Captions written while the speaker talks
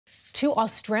Two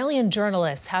Australian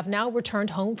journalists have now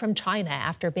returned home from China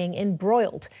after being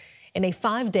embroiled in a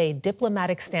 5-day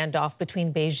diplomatic standoff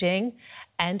between Beijing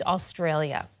and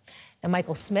Australia. Now,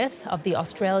 Michael Smith of the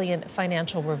Australian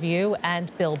Financial Review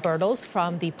and Bill Birtles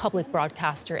from the public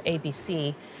broadcaster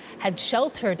ABC had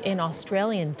sheltered in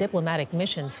Australian diplomatic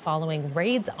missions following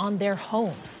raids on their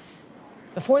homes.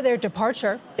 Before their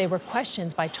departure, they were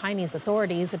questioned by Chinese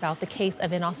authorities about the case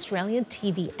of an Australian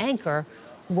TV anchor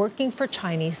working for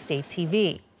Chinese state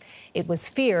TV. It was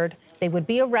feared they would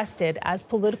be arrested as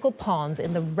political pawns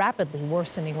in the rapidly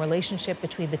worsening relationship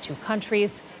between the two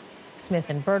countries. Smith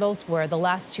and Birtles were the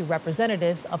last two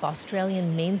representatives of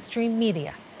Australian mainstream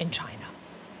media in China.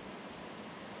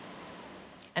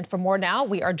 And for more now,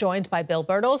 we are joined by Bill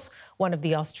Birtles, one of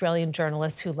the Australian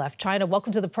journalists who left China.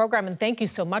 Welcome to the program, and thank you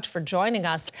so much for joining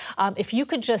us. If you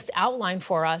could just outline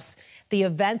for us the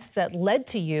events that led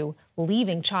to you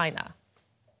leaving China.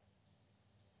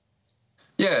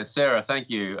 Yeah, Sarah, thank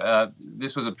you.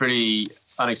 This was a pretty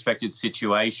unexpected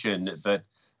situation, but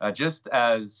just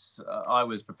as I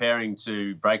was preparing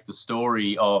to break the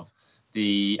story of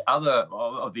the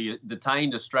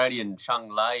detained Australian Cheng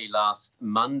Lei last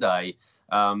Monday,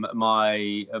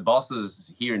 my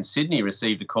bosses here in Sydney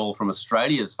received a call from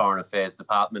Australia's Foreign Affairs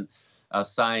Department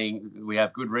saying we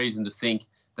have good reason to think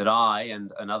that I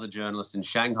and another journalist in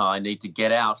Shanghai need to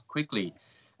get out quickly.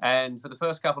 And for the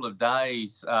first couple of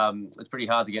days, it's pretty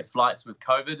hard to get flights with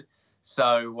COVID.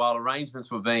 So while arrangements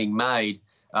were being made,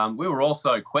 we were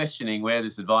also questioning where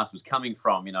this advice was coming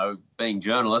from. You know, being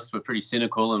journalists, we're pretty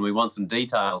cynical and we want some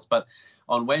details. But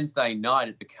on Wednesday night,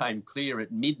 it became clear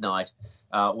at midnight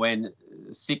when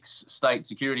 6 state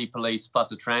security police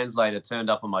plus a translator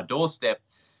turned up on my doorstep.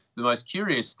 The most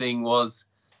curious thing was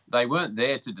they weren't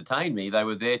there to detain me. They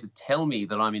were there to tell me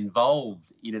that I'm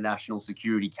involved in a national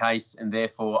security case and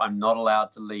therefore I'm not allowed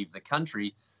to leave the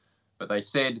country. But they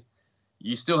said,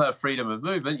 you still have freedom of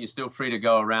movement. You're still free to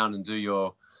go around and do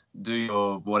your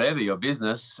whatever, your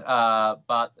business.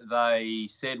 But they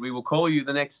said, we will call you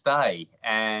the next day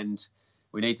and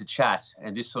we need to chat.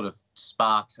 And this sort of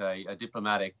sparked a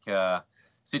diplomatic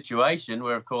situation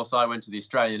where, of course, I went to the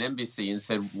Australian Embassy and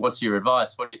said, what's your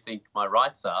advice? What do you think my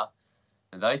rights are?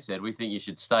 And they said, we think you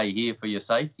should stay here for your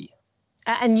safety.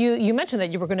 And you mentioned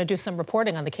that you were going to do some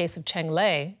reporting on the case of Cheng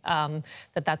Lei,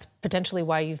 that's potentially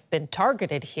why you've been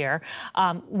targeted here.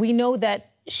 We know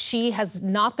that she has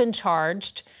not been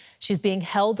charged. She's being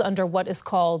held under what is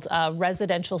called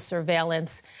residential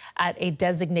surveillance at a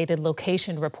designated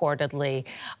location, reportedly.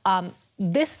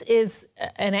 This is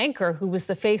an anchor who was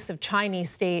the face of Chinese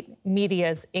state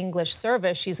media's English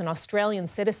service. She's an Australian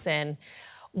citizen.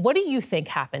 What do you think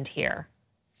happened here?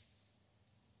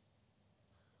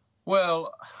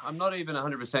 Well, I'm not even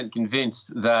 100%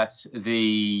 convinced that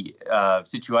the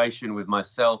situation with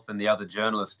myself and the other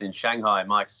journalist in Shanghai,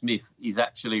 Mike Smith, is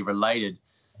actually related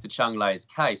to Cheng Lei's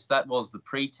case. That was the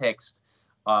pretext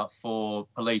for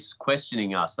police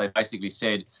questioning us. They basically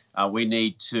said, we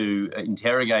need to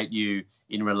interrogate you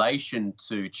in relation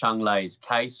to Cheng Lei's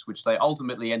case, which they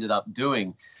ultimately ended up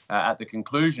doing at the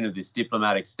conclusion of this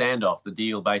diplomatic standoff. The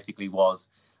deal basically was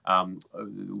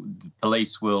the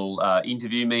police will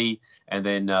interview me and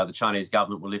then the Chinese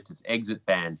government will lift its exit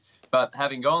ban. But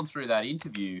having gone through that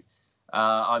interview,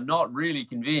 I'm not really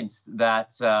convinced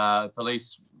that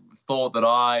police thought that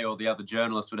I or the other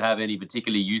journalist would have any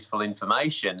particularly useful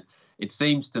information. It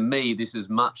seems to me this is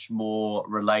much more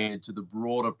related to the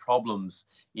broader problems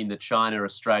in the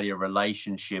China-Australia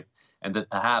relationship, and that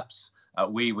perhaps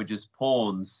we were just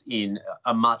pawns in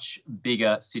a much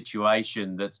bigger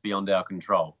situation that's beyond our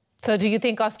control. So do you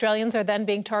think Australians are then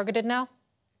being targeted now?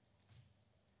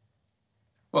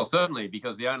 Well, certainly,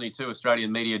 because the only 2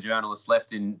 Australian media journalists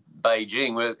left in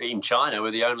Beijing, in China,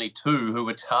 were the only 2 who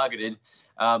were targeted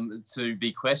to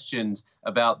be questioned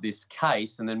about this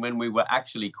case. And then when we were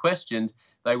actually questioned,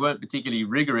 they weren't particularly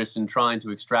rigorous in trying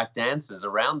to extract answers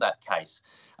around that case.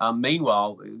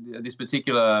 Meanwhile, this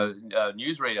particular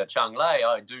newsreader, Cheng Lei,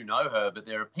 I do know her, but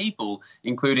there are people,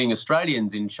 including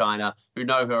Australians in China, who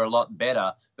know her a lot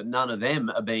better, but none of them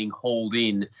are being hauled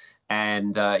in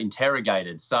and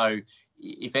interrogated. So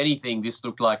if anything, this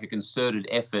looked like a concerted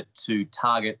effort to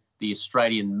target the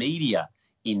Australian media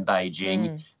in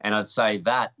Beijing. And I'd say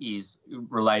that is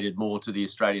related more to the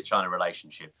Australia-China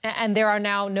relationship. And there are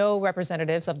now no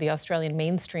representatives of the Australian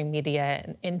mainstream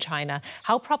media in China.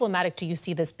 How problematic do you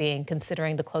see this being,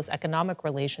 considering the close economic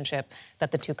relationship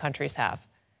that the two countries have?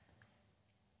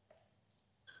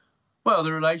 Well,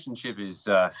 the relationship is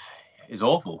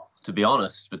awful, to be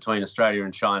honest, between Australia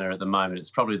and China at the moment. It's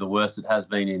probably the worst it has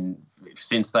been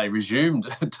since they resumed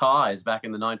ties back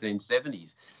in the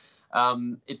 1970s.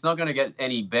 it's not going to get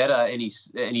any better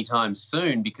anytime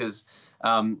soon, because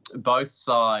both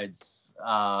sides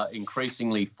are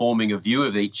increasingly forming a view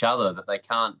of each other that they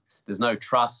can't. There's no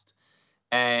trust,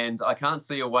 and I can't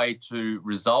see a way to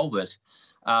resolve it.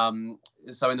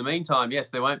 So in the meantime, yes,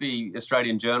 there won't be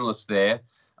Australian journalists there.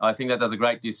 I think that does a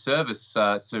great disservice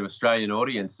to Australian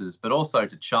audiences, but also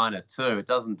to China too. It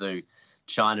doesn't do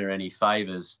China any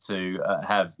favours to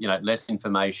have less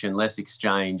information, less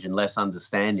exchange, and less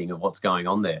understanding of what's going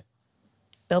on there.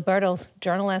 Bill Birtles,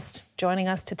 journalist, joining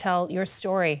us to tell your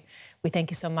story. We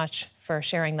thank you so much for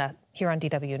sharing that here on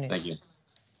DW News. Thank you.